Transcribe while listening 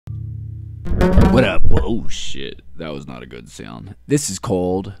What up? Oh shit, that was not a good sound. This is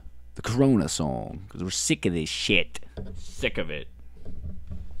called the Corona song because we're sick of this shit. Sick of it.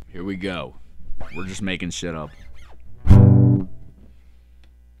 Here we go. We're just making shit up.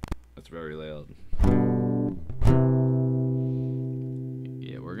 That's very loud.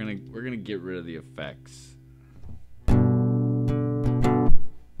 Yeah, we're gonna get rid of the effects.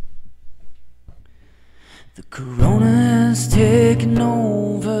 The Corona has taken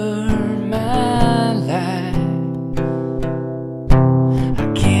over my life.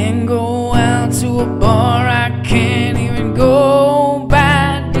 I can't go out to a bar, I can't even go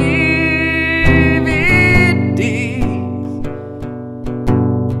buy DVDs.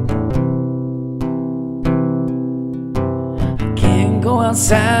 I can't go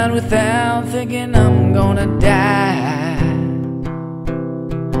outside without thinking I'm gonna die.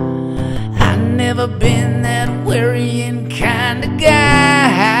 Never been that worrying kind of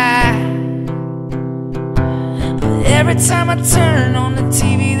guy, but every time I turn on the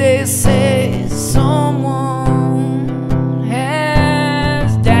TV they say someone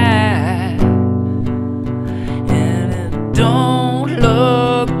has died, and it don't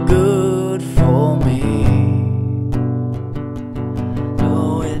look good for me.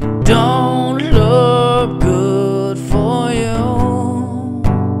 No, it don't look good for you.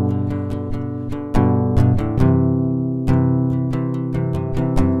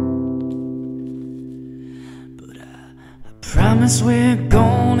 Promise we're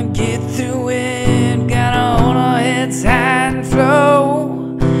gonna get through it. Gotta hold our heads high and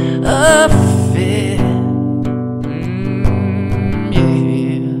flow a fit.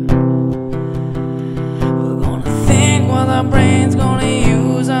 Yeah. We're gonna think while our brains gonna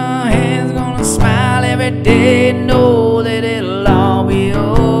use our hands, gonna smile every day, know that it'll all be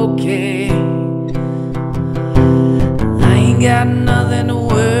okay. I ain't got nothing to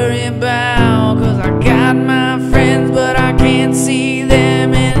worry about, 'cause I got my friends, but I can't see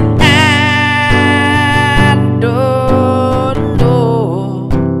them, and I don't know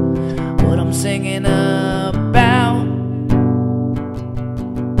what I'm singing about.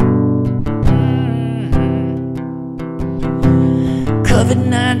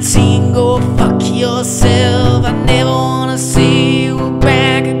 COVID-19, go fuck yourself. I never wanna see you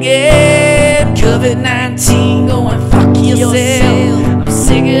back again. COVID-19, go and fuck yourself. I'm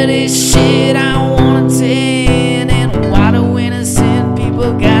sick of this shit, I wanna tan, and why do innocent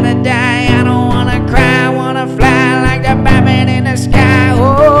people gotta die? I don't wanna cry, I wanna fly like the Batman in the sky.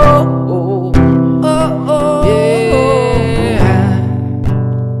 Oh, oh, oh, oh, yeah.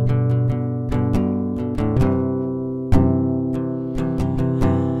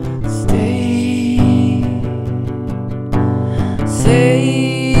 Stay safe.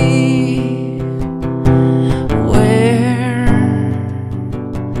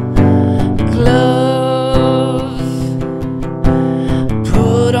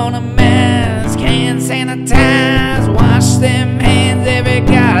 Sanitize, wash them hands every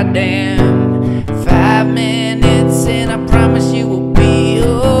goddamn 5 minutes, and I promise you will be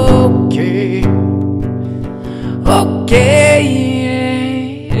okay. Okay.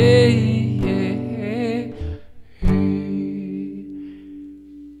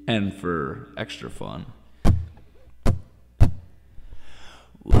 And for extra fun,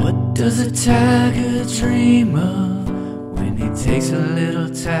 what does a tiger dream of when he takes a little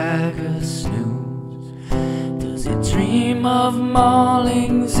tiger snooze? Does he dream of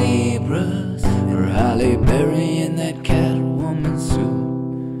mauling zebras or Halle Berry in that Catwoman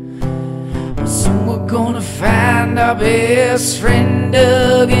suit? Well, soon we're gonna find our best friend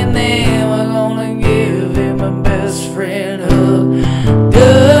Doug, and then we're gonna give him a best friend hug.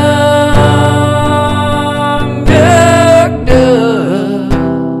 Doug, Doug, Doug,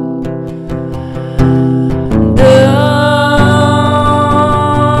 Doug,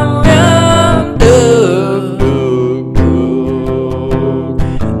 Doug.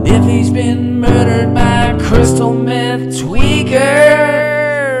 If he's been murdered by crystal meth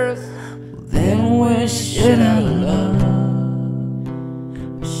tweakers, then we're shit out of luck.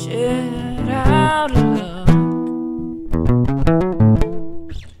 Shit out of luck.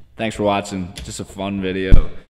 Thanks for watching. Just a fun video.